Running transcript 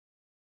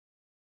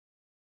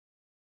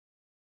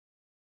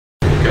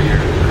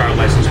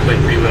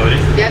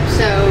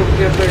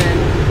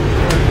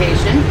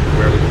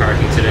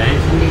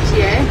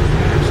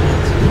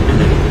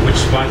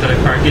spot did I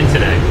park in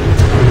today?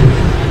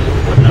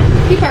 What number?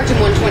 You parked in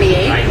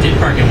 128. I did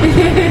park in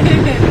 128.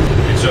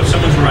 And so if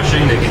someone's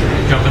rushing, they can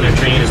jump on their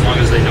train as long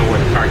as they know what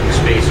parking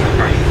space or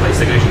parking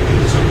place. They can actually do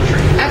this on the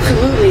train.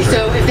 Absolutely.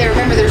 So if they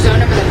remember their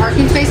zone number, their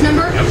parking space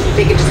number,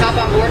 they can just hop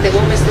on board. They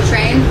won't miss the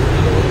train.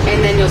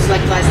 And then you'll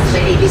select license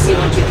plate ABC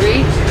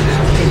 123.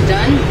 Hit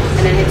done.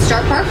 And then hit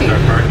start parking.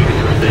 Start parking.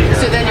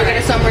 So then you'll get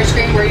a summary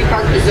screen where you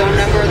park, the zone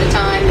number, the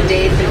time, the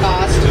date, the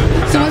cost.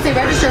 So once they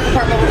register for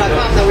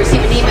Parkmobile.com, they'll receive